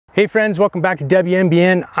Hey friends, welcome back to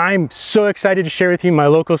WMBN. I'm so excited to share with you my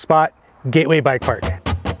local spot, Gateway Bike Park.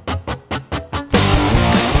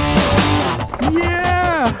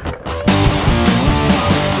 Yeah!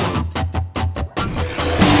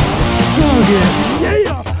 So good,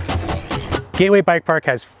 yeah! Gateway Bike Park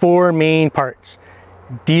has 4 main parts: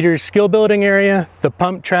 Dieter's skill building area, the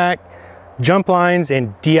pump track, jump lines,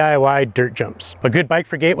 and DIY dirt jumps. A good bike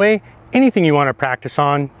for Gateway: anything you want to practice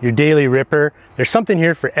on, your daily ripper, there's something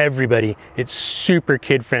here for everybody. It's super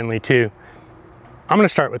kid friendly too. I'm gonna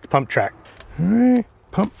start with the pump track. All right,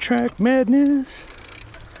 pump track madness.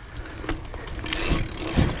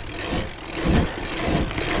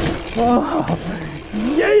 Oh,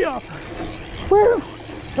 yeah! Woo!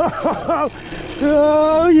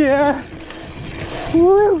 Oh yeah!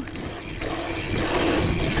 Woo!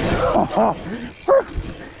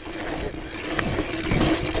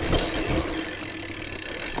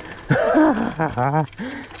 Oh,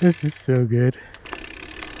 this is so good.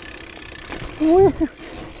 Oh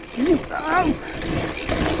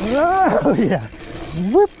yeah.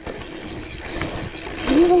 Whoop.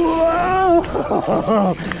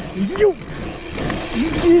 Whoa. You.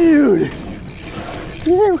 Dude.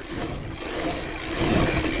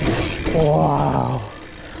 Wow.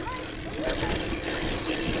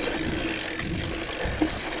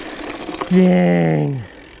 Dang.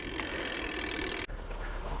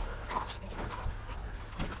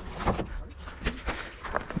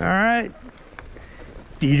 All right,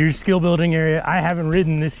 Dieter's skill building area. I haven't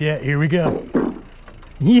ridden this yet. Here we go.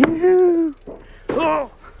 Yeah. Oh.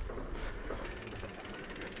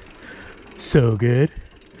 So good.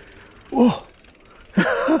 Whoa.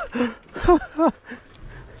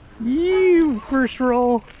 You first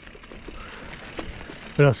roll.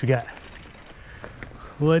 What else we got?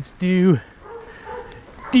 Let's do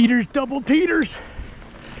Dieter's double teeters.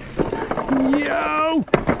 Yo.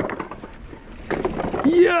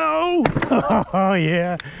 Yo! Oh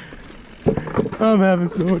yeah, I'm having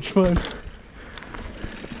so much fun.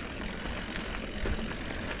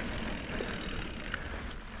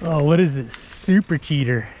 Oh, what is this? Super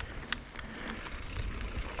teeter.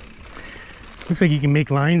 Looks like you can make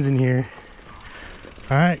lines in here.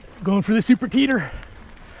 All right, going for the super teeter.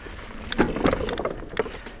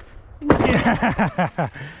 Yeah!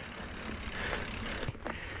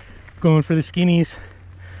 Going for the skinnies.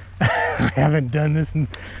 I haven't done this in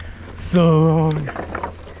so long.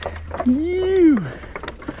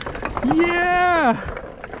 Yeah!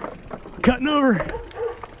 Cutting over.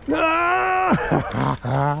 Ah!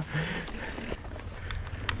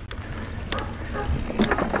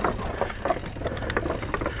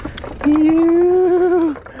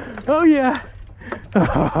 Oh yeah!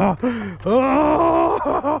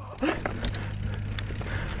 Oh!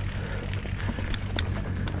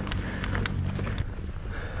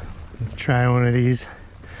 Let's try one of these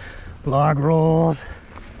log rolls.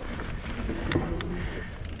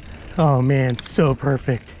 Oh man, so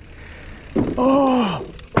perfect. Oh,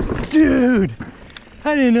 dude,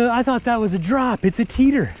 I didn't know, I thought that was a drop. It's a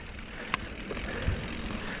teeter.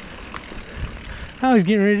 I was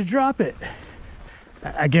getting ready to drop it.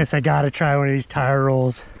 I guess I gotta try one of these tire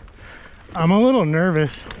rolls. I'm a little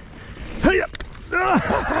nervous.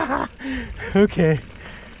 Okay.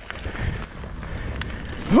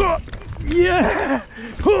 Oh, yeah!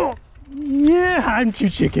 Oh, yeah! I'm too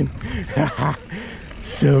chicken.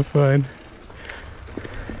 So fun.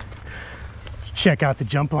 Let's check out the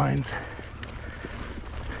jump lines.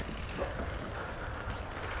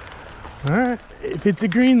 All right, if it's a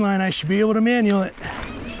green line, I should be able to manual it.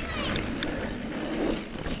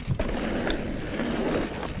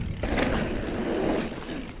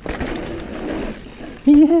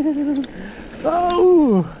 Yeah!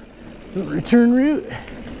 Oh! Return route.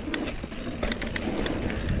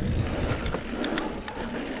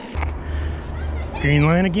 Green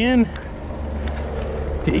line again.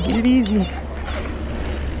 Taking it easy.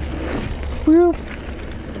 Whoop.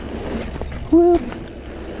 Whoop.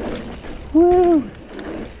 Whoop.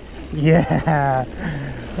 Yeah.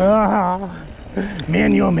 Oh,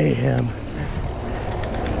 manual mayhem.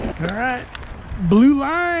 All right. Blue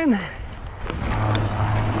line.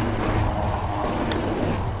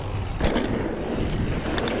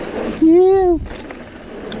 Yeah.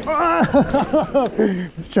 Oh.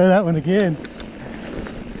 Let's try that one again.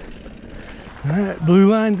 All right, blue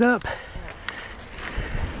line's up.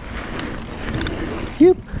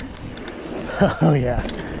 Yep. Oh yeah.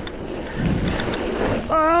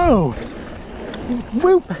 Oh!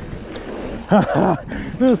 Whoop! A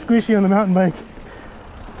little squishy on the mountain bike.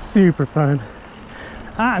 Super fun.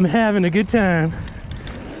 I'm having a good time.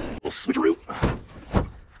 Switcheroo.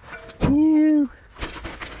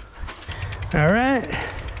 All right,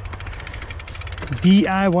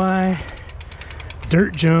 DIY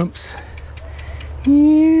dirt jumps.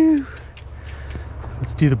 Let's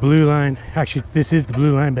do the blue line. Actually, this is the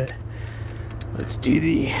blue line, but let's do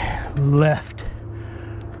the left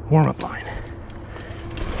warm-up line.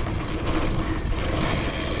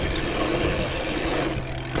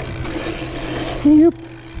 Yep.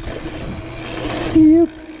 Yep.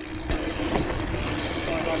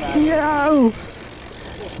 Yo.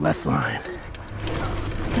 Left line.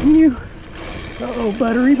 You. Uh-oh,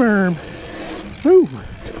 buttery berm. Ooh.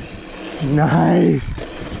 Nice.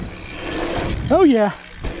 Oh yeah.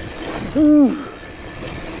 Ooh.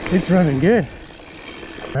 It's running good.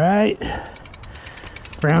 All right.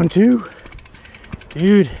 Round 2.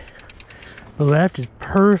 Dude, the left is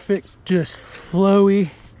perfect, just flowy.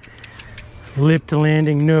 Lip to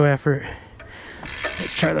landing, no effort.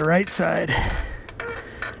 Let's try the right side.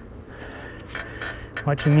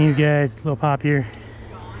 Watching these guys, little pop here.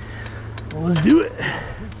 Well, let's do it.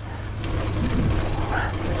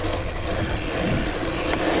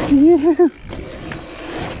 Yeah.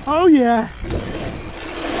 Oh yeah.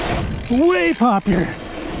 Way poppier.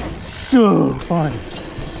 So fun.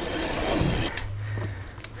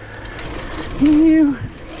 You.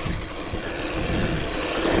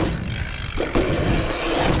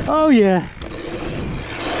 Oh yeah.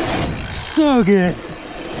 So good.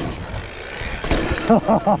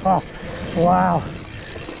 Wow.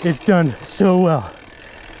 It's done so well.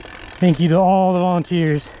 Thank you to all the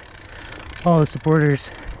volunteers, all the supporters,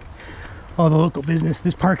 all the local business.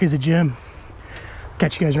 This park is a gem.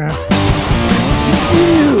 Catch you guys around.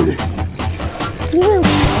 Dude.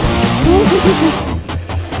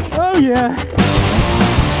 Oh yeah.